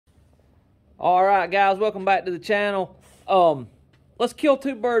All right, guys, welcome back to the channel. Let's kill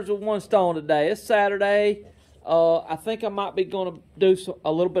two birds with one stone today. It's Saturday. I think I might be going to do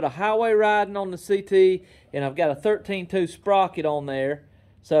a little bit of highway riding on the CT, and I've got a 13-tooth sprocket on there.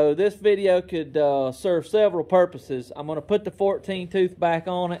 So this video could serve several purposes. I'm going to put the 14-tooth back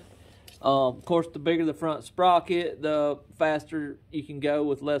on it. Of course, the bigger the front sprocket, the faster you can go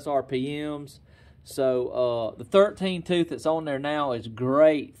with less RPMs. So the 13-tooth that's on there now is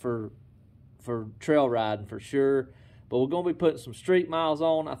great for trail riding for sure. But we're going to be putting some street miles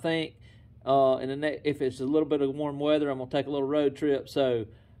on, I think. If it's a little bit of warm weather, I'm going to take a little road trip. So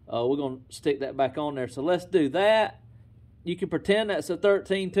we're going to stick that back on there. So let's do that. You can pretend that's a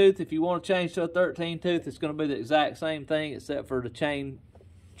 13-tooth. If you want to change to a 13-tooth, it's going to be the exact same thing, except for the chain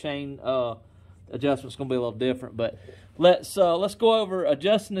adjustment's going to be a little different. But let's go over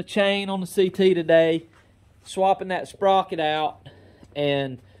adjusting the chain on the CT today, swapping that sprocket out,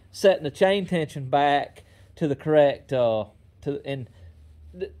 and setting the chain tension back to the correct the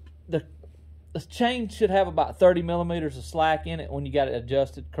chain should have about 30 millimeters of slack in it when you got it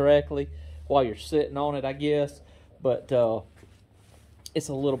adjusted correctly while you're sitting on it, I guess. But it's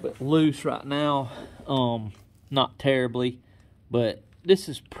a little bit loose right now, not terribly, but this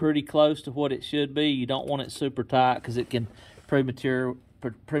is pretty close to what it should be. You don't want it super tight because it can prematurely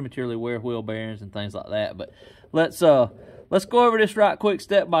wear wheel bearings and things like that. But let's go over this right quick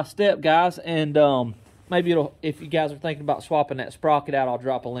step by step, guys, and maybe if you guys are thinking about swapping that sprocket out, I'll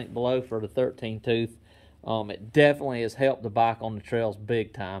drop a link below for the 13-tooth. It definitely has helped the bike on the trails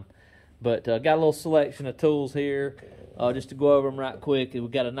big time. But got a little selection of tools here, just to go over them right quick. We've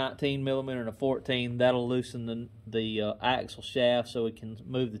got a 19 millimeter and a 14. That'll loosen the axle shaft so we can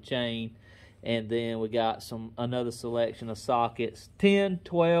move the chain. And then we got another selection of sockets, 10,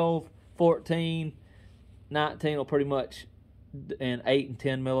 12, 14, 19 will pretty much, and 8 and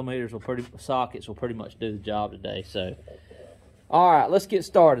 10 millimeters sockets will pretty much do the job today. So, all right, let's get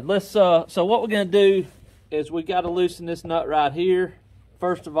started. So what we're gonna do is we got to loosen this nut right here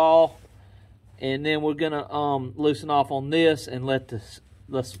first of all, and then we're gonna loosen off on this and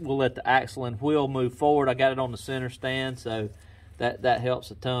we'll let the axle and wheel move forward. I got it on the center stand, so that helps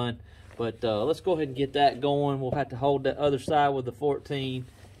a ton. But let's go ahead and get that going. We'll have to hold that other side with the 14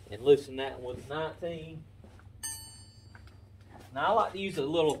 and loosen that one with the 19. Now I like to use a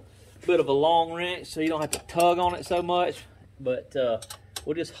little bit of a long wrench so you don't have to tug on it so much. But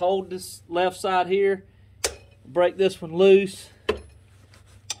we'll just hold this left side here, break this one loose.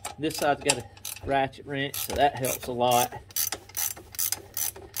 This side's got a ratchet wrench, so that helps a lot.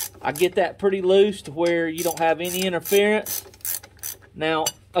 I get that pretty loose to where you don't have any interference. Now,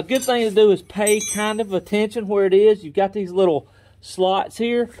 a good thing to do is pay kind of attention where it is. You've got these little slots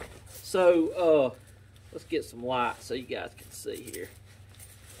here. So, let's get some light so you guys can see here.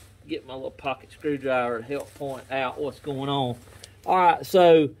 Get my little pocket screwdriver to help point out what's going on. All right,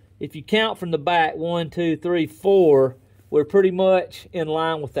 so if you count from the back, 1, 2, 3, 4, we're pretty much in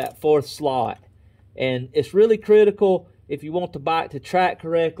line with that fourth slot. And it's really critical if you want the bike to track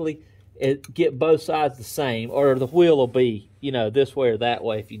correctly, get both sides the same, or the wheel will be, this way or that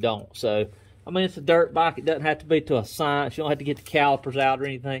way if you don't. So, I mean, it's a dirt bike. It doesn't have to be to a science. You don't have to get the calipers out or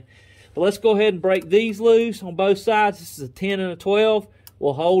anything. But let's go ahead and break these loose on both sides. This is a 10 and a 12.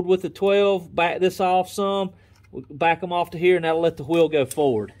 We'll hold with the 12, back this off some. We'll back them off to here, and that'll let the wheel go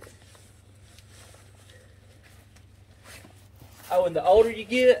forward. Oh, and the older you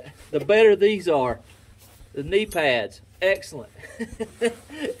get, the better these are. The knee pads, excellent.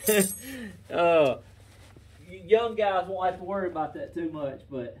 Young guys won't have to worry about that too much,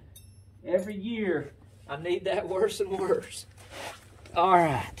 but every year I need that worse and worse. All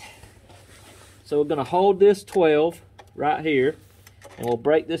right. So we're going to hold this 12 right here, and we'll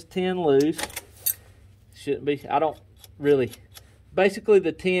break this 10 loose. Shouldn't be, I don't really, basically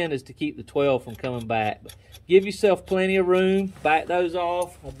the 10 is to keep the 12 from coming back. But give yourself plenty of room, back those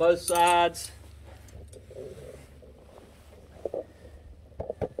off on both sides.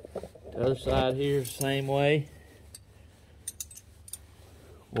 The other side here is the same way.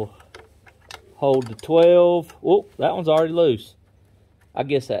 We'll hold the 12. Whoop, that one's already loose. I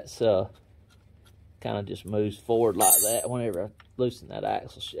guess that's kind of just moves forward like that whenever I loosen that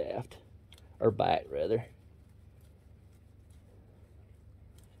axle shaft, or back rather.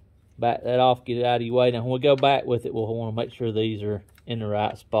 Back that off, get it out of your way. Now when we go back with it, we'll want to make sure these are in the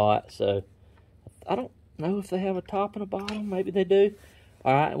right spot. So I don't know if they have a top and a bottom. Maybe they do.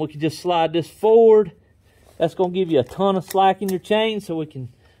 All right, we can just slide this forward. That's going to give you a ton of slack in your chain, so we can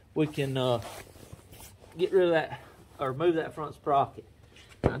get rid of that, or move that front sprocket.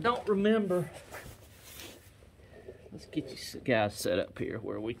 Now, I don't remember. Let's get you guys set up here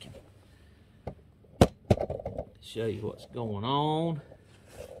where we can Show you what's going on.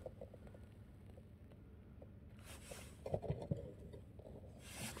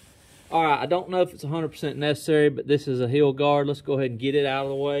 All right, I don't know if it's 100% necessary, but this is a heel guard. Let's go ahead and get it out of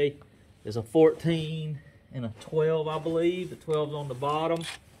the way. There's a 14 and a 12, I believe. The 12's on the bottom.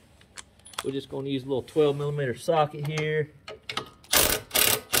 We're just going to use a little 12mm socket here.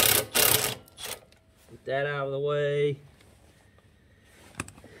 Get that out of the way.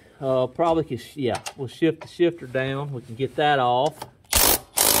 Probably could, yeah, we'll shift the shifter down. We can get that off.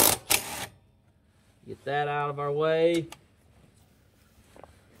 Get that out of our way.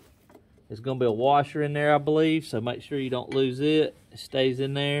 There's going to be a washer in there, I believe, so make sure you don't lose it. It stays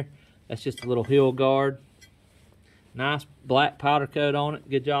in there. That's just a little heel guard. Nice black powder coat on it.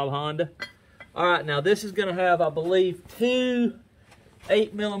 Good job, Honda. All right, now this is going to have, I believe, 2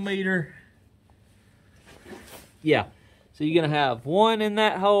 8mm. Yeah, so you're going to have one in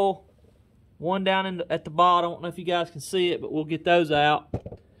that hole, one down at the bottom. I don't know if you guys can see it, but we'll get those out.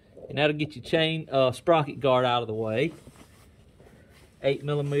 And that'll get your chain sprocket guard out of the way.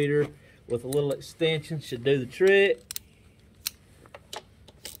 8mm with a little extension should do the trick.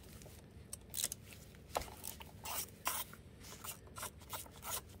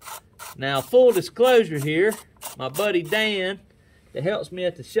 Now, full disclosure here, my buddy Dan that helps me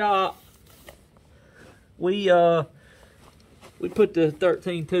at the shop, we put the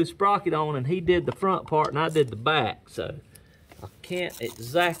 13.2 sprocket on, and he did the front part and I did the back. So I can't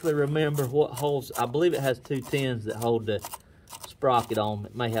exactly remember what holds. I believe it has 2 10s that hold the sprocket on.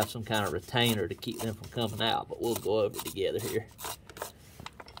 It may have some kind of retainer to keep them from coming out, but we'll go over it together here.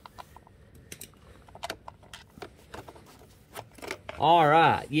 All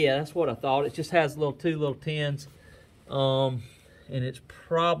right, yeah, that's what I thought. It just has 2 little 10s, and it's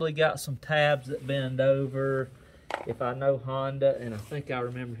probably got some tabs that bend over, if I know Honda, and I think I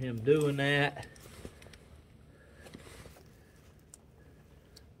remember him doing that.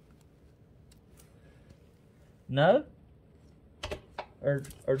 No? Or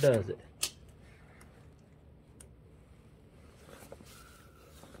does it?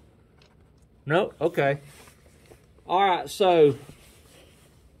 No? Okay. All right, so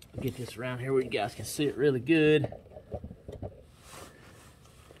I'll get this around here where you guys can see it really good.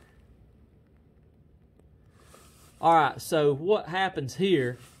 All right, so what happens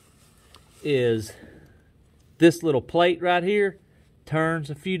here is this little plate right here turns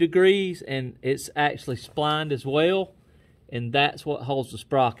a few degrees, and it's actually splined as well, and that's what holds the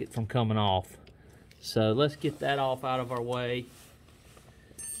sprocket from coming off. So let's get that off out of our way.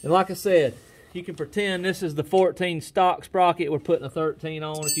 And like I said, you can pretend this is the 14 stock sprocket. We're putting a 13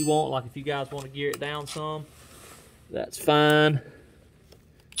 on if you want, like if you guys want to gear it down some, that's fine.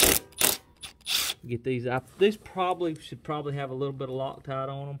 Get these out. These should probably have a little bit of Loctite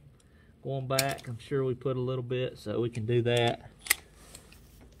on them. Going back, I'm sure we put a little bit, so we can do that.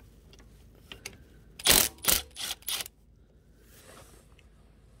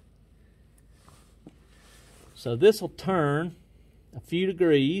 So this will turn a few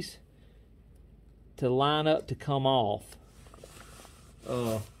degrees to line up to come off.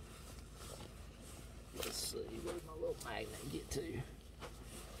 Let's see, where's my little magnet get to?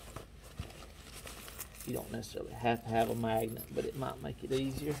 You don't necessarily have to have a magnet, but it might make it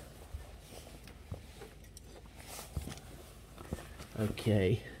easier.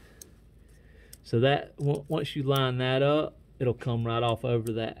 Okay. So that, once you line that up, it'll come right off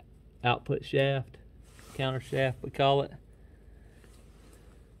over that output shaft, counter shaft we call it.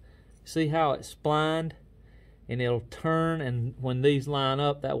 See how it's splined? And it'll turn, and when these line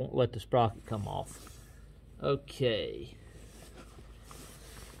up, that won't let the sprocket come off. Okay.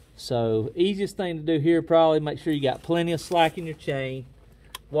 So, easiest thing to do here, probably make sure you got plenty of slack in your chain.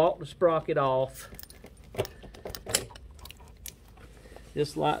 Walk the sprocket off.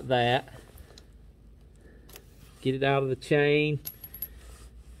 Just like that. Get it out of the chain.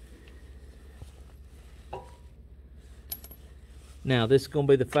 Now, this is going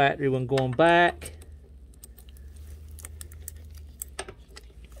to be the factory one going back.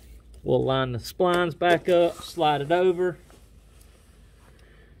 We'll line the splines back up, slide it over.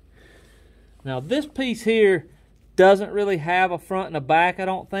 Now this piece here doesn't really have a front and a back, I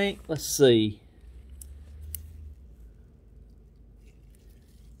don't think. Let's see.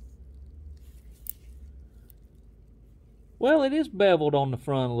 Well, it is beveled on the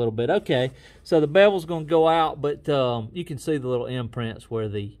front a little bit. Okay, so the bevel's going to go out, but you can see the little imprints where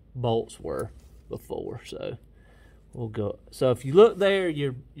the bolts were before. So we'll go. So if you look there,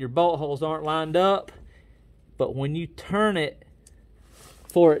 your bolt holes aren't lined up, but when you turn it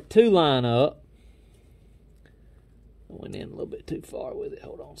for it to line up, I went in a little bit too far with it.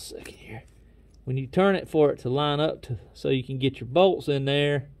 Hold on a second here. when you turn it for it to line up so you can get your bolts in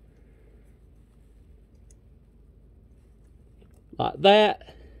there, like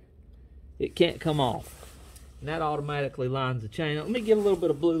that, it can't come off. And that automatically lines the chain up. Let me get a little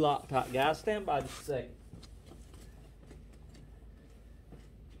bit of blue Loctite, guys. Stand by just a second.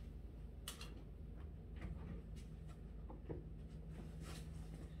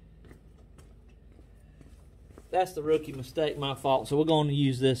 That's the rookie mistake, my fault. So we're going to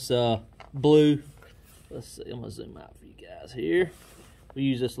use this blue. Let's see, I'm going to zoom out for you guys here. We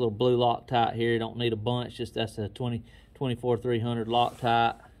use this little blue Loctite here. You don't need a bunch, just that's a 24-300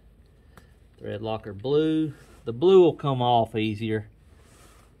 Loctite. Thread locker blue. The blue will come off easier.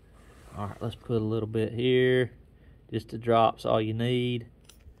 All right, let's put a little bit here. Just a drop's all you need.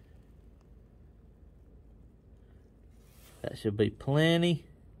 That should be plenty.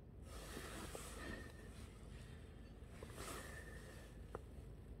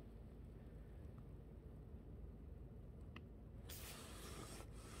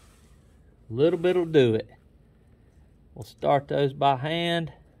 A little bit will do it. We'll start those by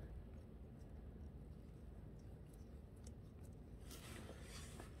hand.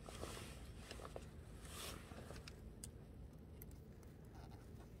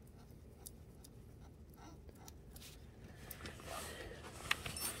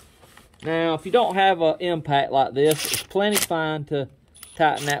 Now, if you don't have an impact like this, it's plenty fine to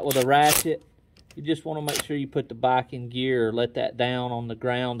tighten that with a ratchet. You just want to make sure you put the bike in gear or let that down on the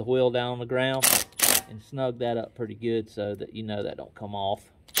ground, the wheel down on the ground, and snug that up pretty good so that you know that don't come off.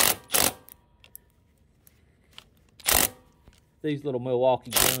 These little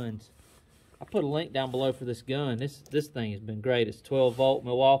Milwaukee guns. I put a link down below for this gun. This thing has been great. It's 12-volt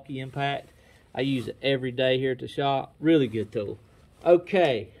Milwaukee impact. I use it every day here at the shop. Really good tool.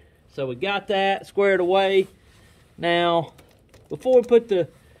 Okay, so we got that squared away. Now, before we put the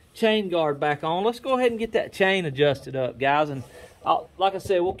chain guard back on, let's go ahead and get that chain adjusted up, guys. And like I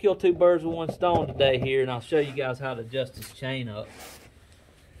said, we'll kill two birds with one stone today here, and I'll show you guys how to adjust this chain up.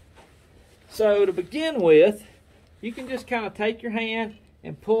 So to begin with, you can just kind of take your hand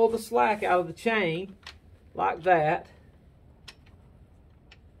and pull the slack out of the chain like that.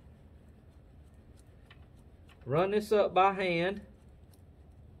 Run this up by hand.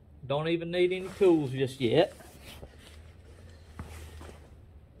 Don't even need any tools just yet.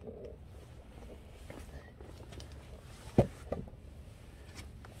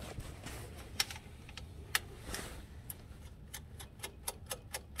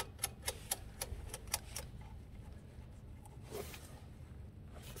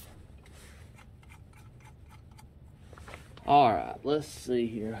 All right, let's see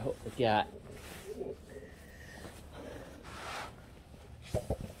here what we got.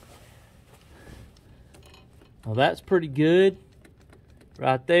 Well, that's pretty good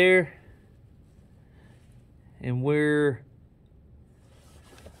right there. And we're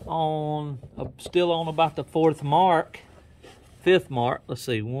on, still on about the fifth mark. Let's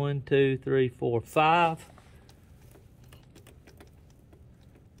see, 1, 2, 3, 4, 5.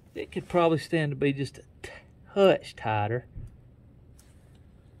 It could probably stand to be just a touch tighter.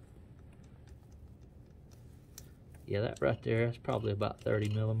 Yeah, that right there, that's probably about 30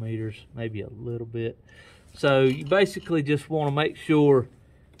 millimeters, maybe a little bit. So you basically just want to make sure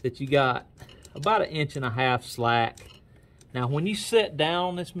that you got about 1.5 inches slack. Now when you sit down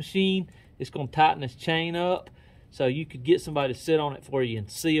on this machine, it's going to tighten this chain up. So you could get somebody to sit on it for you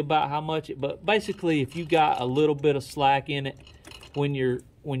and see about how much it, but basically if you got a little bit of slack in it when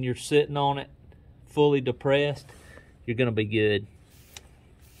you're sitting on it fully depressed, you're going to be good.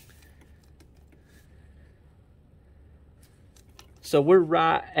 So we're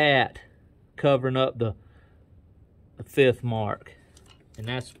right at covering up the 5th mark. And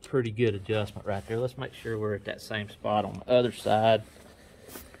that's a pretty good adjustment right there. Let's make sure we're at that same spot on the other side.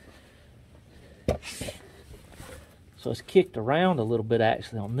 So it's kicked around a little bit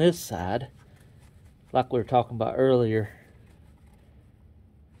actually on this side, like we were talking about earlier.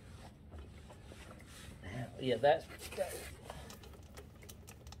 Yeah, that's...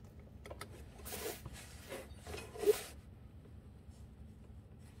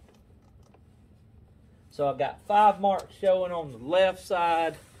 So I got 5 marks showing on the left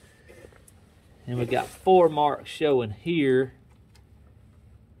side, and we got 4 marks showing here.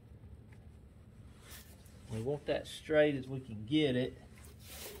 We want that straight as we can get it.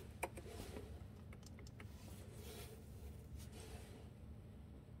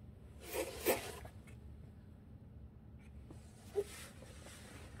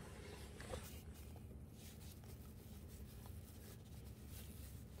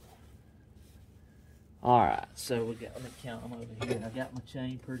 All right, so we got, let me count them over here. I got my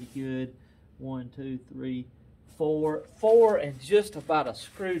chain pretty good. 1, 2, 3, 4. 4 and just about a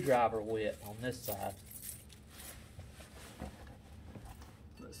screwdriver width on this side.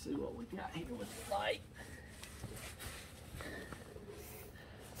 Let's see what we got here with the light.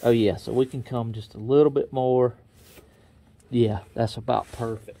 Oh yeah, so we can come just a little bit more. Yeah, that's about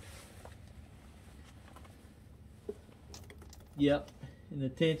perfect. Yep, and the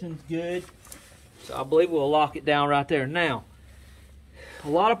tension's good. So I believe we'll lock it down right there. Now, a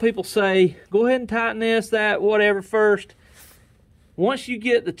lot of people say, go ahead and tighten this, that, whatever first. Once you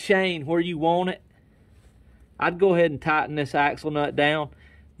get the chain where you want it, I'd go ahead and tighten this axle nut down.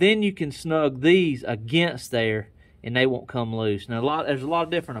 Then you can snug these against there and they won't come loose. Now there's a lot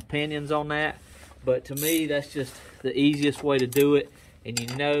of different opinions on that, but to me that's just the easiest way to do it, and you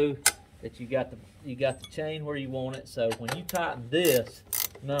know that you got the chain where you want it. So when you tighten this,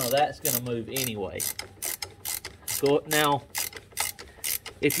 none of that's gonna move anyway. Now,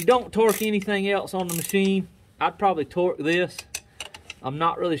 if you don't torque anything else on the machine, I'd probably torque this. I'm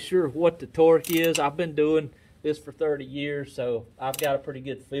not really sure what the torque is. I've been doing this for 30 years, so I've got a pretty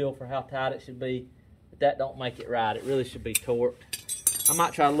good feel for how tight it should be. But that don't make it right. It really should be torqued. I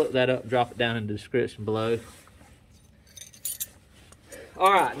might try to look that up and drop it down in the description below.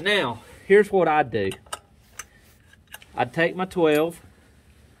 All right, now, here's what I'd do. I'd take my 12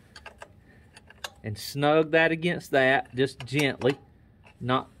 and snug that against that, just gently.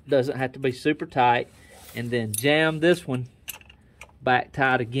 Doesn't have to be super tight. And then jam this one back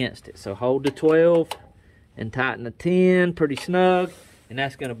tight against it. So hold the 12 and tighten the 10 pretty snug, and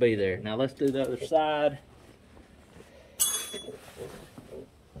that's going to be there. Now let's do the other side.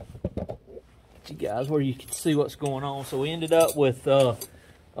 You guys, where you can see what's going on. So we ended up with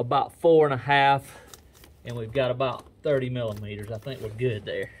about 4.5, and we've got about 30 millimeters. I think we're good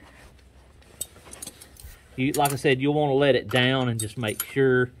there. Like I said, you'll want to let it down and just make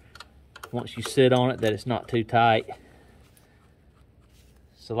sure once you sit on it that it's not too tight.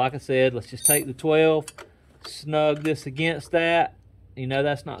 So like I said, let's just take the 12, snug this against that. You know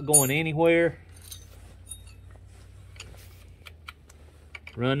that's not going anywhere.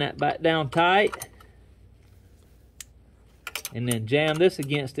 Run that back down tight. And then jam this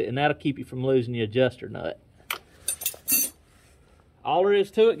against it, and that'll keep you from losing the adjuster nut. All there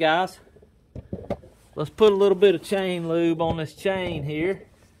is to it, guys. Let's put a little bit of chain lube on this chain here.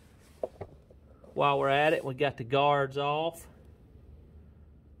 While we're at it, we got the guards off.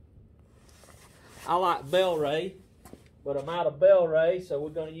 I like Bell Ray, but I'm out of Bell Ray, so we're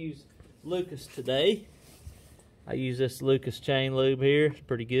going to use Lucas today. I use this Lucas chain lube here. It's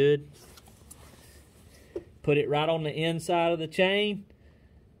pretty good. Put it right on the inside of the chain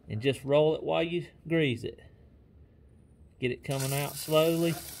and just roll it while you grease it. Get it coming out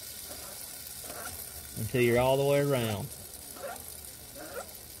slowly until you're all the way around.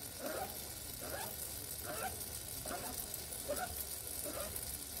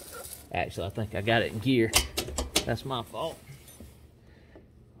 Actually, I think I got it in gear. That's my fault.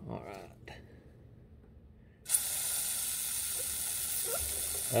 All right.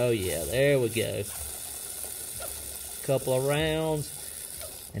 Oh yeah, there we go. Couple of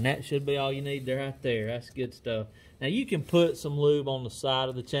rounds, and that should be all you need there right there. That's good stuff. Now you can put some lube on the side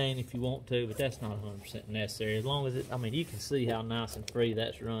of the chain if you want to, but that's not 100% necessary. As long as it, I mean, you can see how nice and free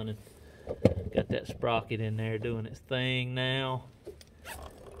that's running. Got that sprocket in there doing its thing now.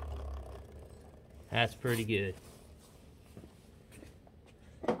 That's pretty good.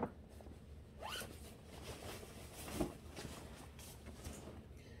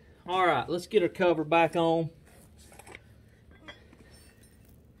 All right, let's get our cover back on.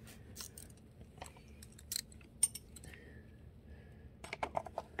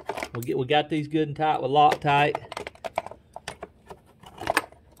 We got these good and tight with Loctite.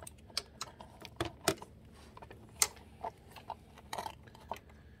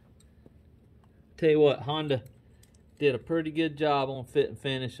 Tell you what, Honda did a pretty good job on fit and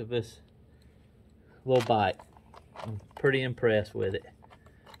finish of this little bike. I'm pretty impressed with it.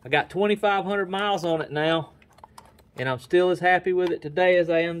 I got 2,500 miles on it now, and I'm still as happy with it today as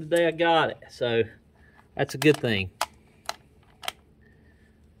I am the day I got it. So that's a good thing.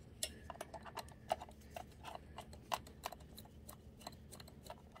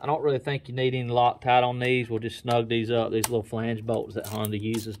 I don't really think you need any Loctite on these. We'll just snug these up. These little flange bolts that Honda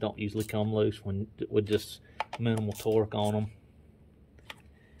uses don't usually come loose with just minimal torque on them.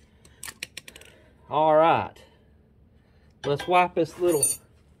 All right, let's wipe this little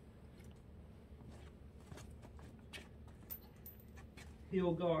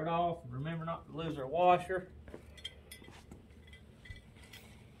heel guard off. Remember not to lose our washer.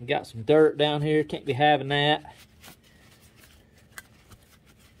 We got some dirt down here. Can't be having that.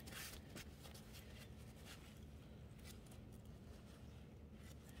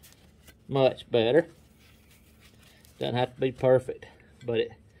 Much better. Doesn't have to be perfect, but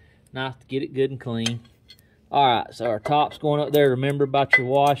it's nice to get it good and clean. Alright, so our top's going up there. Remember about your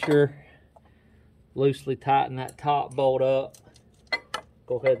washer. Loosely tighten that top bolt up.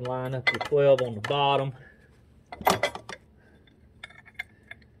 Go ahead and line up your 12 on the bottom.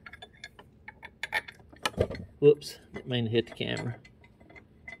 Whoops, didn't mean to hit the camera.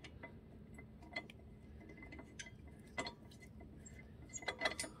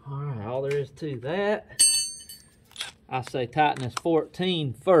 Alright, all there is to that. I say tighten this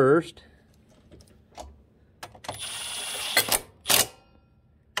 14 first.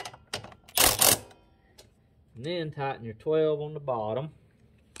 And then tighten your 12 on the bottom.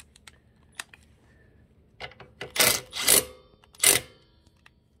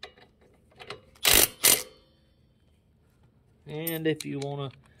 And if you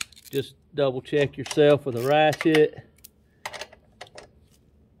want to just double check yourself with a ratchet,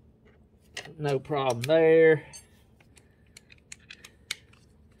 no problem there.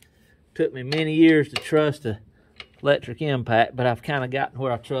 Took me many years to trust the electric impact, but I've kind of gotten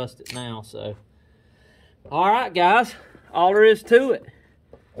where I trust it now. So, all right, guys, all there is to it.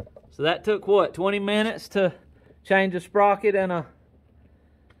 So that took what, 20 minutes to change a sprocket, and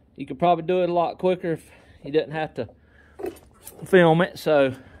you could probably do it a lot quicker if you didn't have to film it.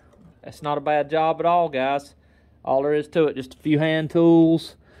 So that's not a bad job at all, guys. All there is to it, just a few hand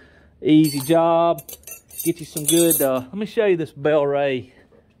tools, easy job. Get you some good let me show you this Bell Ray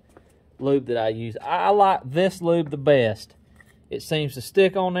lube that I use. I like this lube the best. It seems to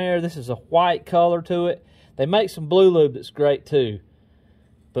stick on there. This is a white color to it. They make some blue lube that's great too,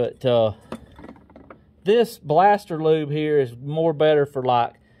 but this blaster lube here is more better for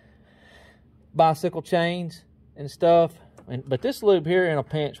like bicycle chains and stuff. But this lube here in a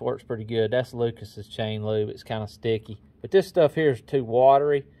pinch works pretty good. That's Lucas's chain lube. It's kind of sticky. But this stuff here is too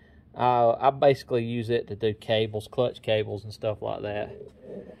watery. I basically use it to do cables, clutch cables and stuff like that.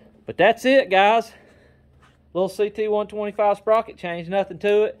 But that's it, guys. Little CT125 sprocket change, nothing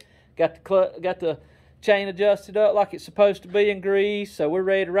to it. Got the chain adjusted up like it's supposed to be in grease, so we're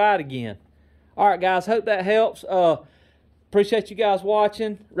ready to ride again. All right, guys, hope that helps. Appreciate you guys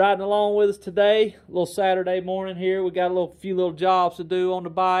watching, riding along with us today. A little Saturday morning here. We got a few little jobs to do on the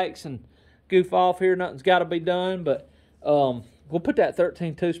bikes and goof off here. Nothing's got to be done, but we'll put that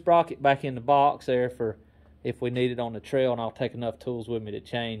 13.2 sprocket back in the box there for if we need it on the trail, and I'll take enough tools with me to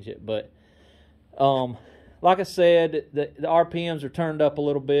change it. But like I said, the RPMs are turned up a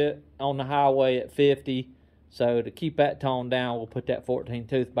little bit on the highway at 50. So to keep that toned down, we'll put that 14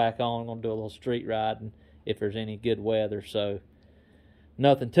 tooth back on. I'm going to do a little street riding if there's any good weather. So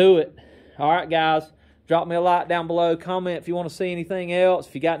nothing to it. All right, guys, drop me a like down below. Comment if you want to see anything else.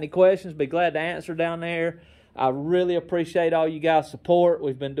 If you got any questions, be glad to answer down there. I really appreciate all you guys' support.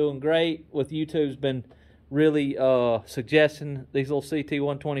 We've been doing great with YouTube's been really suggesting these little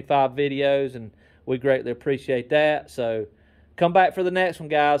CT125 videos, and we greatly appreciate that. So come back for the next one,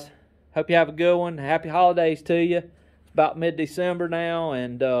 guys. Hope you have a good one. Happy holidays to you. It's about mid-December now,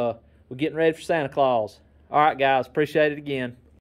 and we're getting ready for Santa Claus. All right, guys. Appreciate it again.